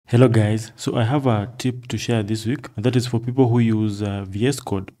Hello guys, so I have a tip to share this week, and that is for people who use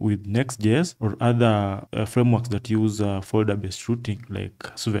VSCode with Next.js or other frameworks that use folder-based routing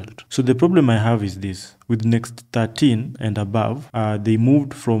like Svelte. So the problem I have is this. With Next 13 and above, they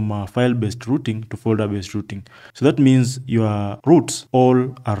moved from file-based routing to folder-based routing. So that means your routes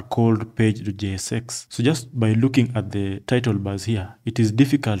all are called page.jsx. So just by looking at the title bars here, it is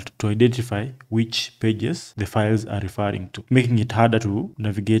difficult to identify which pages the files are referring to, making it harder to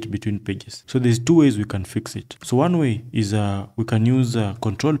navigate between pages. So there's two ways we can fix it. So one way is we can use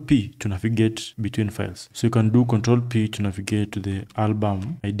Control P to navigate between files. So you can do Control P to navigate to the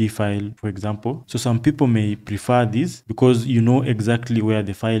album ID file, for example. So some people may prefer this because you know exactly where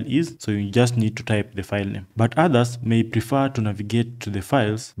the file is, so you just need to type the file name. But others may prefer to navigate to the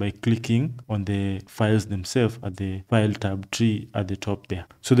files by clicking on the files themselves at the file tab tree at the top there.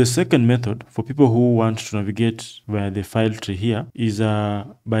 So the second method for people who want to navigate via the file tree here is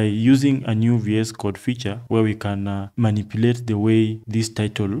by using a new VS Code feature where we can manipulate the way this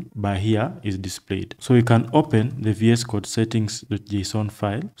title bar here is displayed. So we can open the VS Code settings.json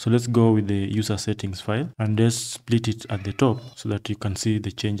file. So let's go with the user settings file and just split it at the top so that you can see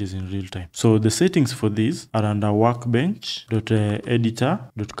the changes in real time. So the settings for these are under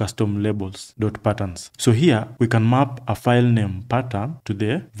workbench.editor.custom-labels.patterns. So here we can map a file name pattern to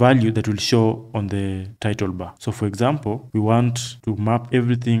the value that will show on the title bar. So for example, we want to map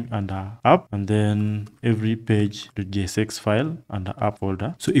everything under app and then every page.jsx file under app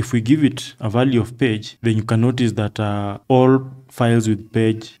folder. So if we give it a value of page, then you can notice that all files with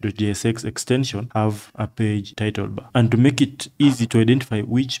page.jsx extension have a page title bar. And to make it easy to identify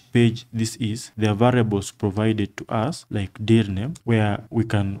which page this is, there are variables provided to us like dir name, where we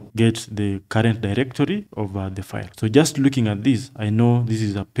can get the current directory of the file. So just looking at this, I know this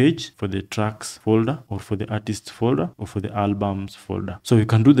is a page for the tracks folder or for the artists folder or for the albums folder. So we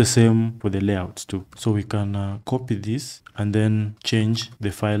can do the same for the layouts too. So we can copy this and then change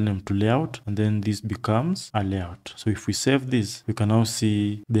the file name to layout, and then this becomes a layout. So if we save this, we can now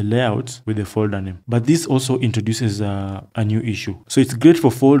see the layouts with the folder name. But this also introduces a new issue. So it's great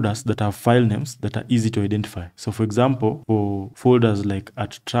for folders that have file names that are easy to identify. So for example, for folders like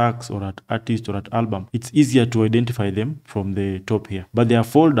at tracks or at artist or at album, it's easier to identify them from the top here. But there are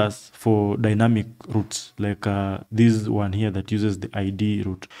folders for dynamic routes like this one here that uses the ID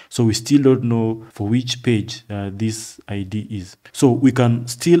route. So we still don't know for which page this ID is. So we can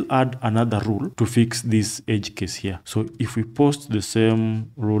still add another rule to fix this edge case here. So if we post the same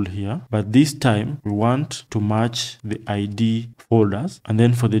rule here, but this time we want to match the ID folders, and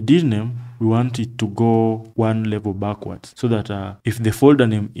then for the dir name, we want it to go one level backwards, so that if the folder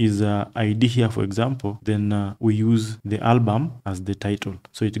name is ID here, for example, then we use the album as the title.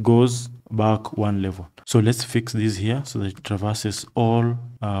 So it goes back one level. So let's fix this here so that it traverses all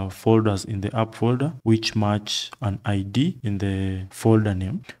folders in the app folder which match an ID in the folder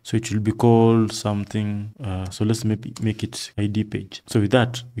name. So it will be called something. So let's make it ID page. So with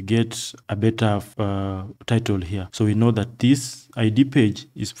that, we get a better title here. So we know that this ID page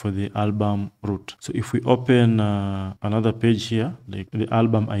is for the album route. So if we open another page here, like the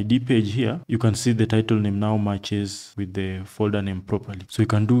album ID page here, you can see the title name now matches with the folder name properly. So you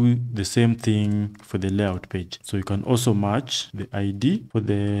can do the same thing for the layout page. So you can also match the ID for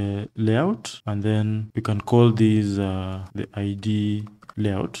the layout, and then we can call these the ID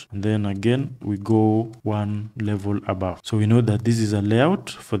layout, and then again we go one level above. So we know that this is a layout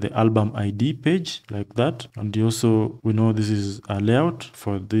for the album ID page like that, and also we know this is a layout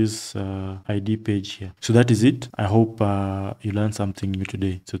for this ID page here. So that is it. I hope you learned something new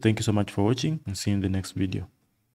today. So thank you so much for watching, and see you in the next video.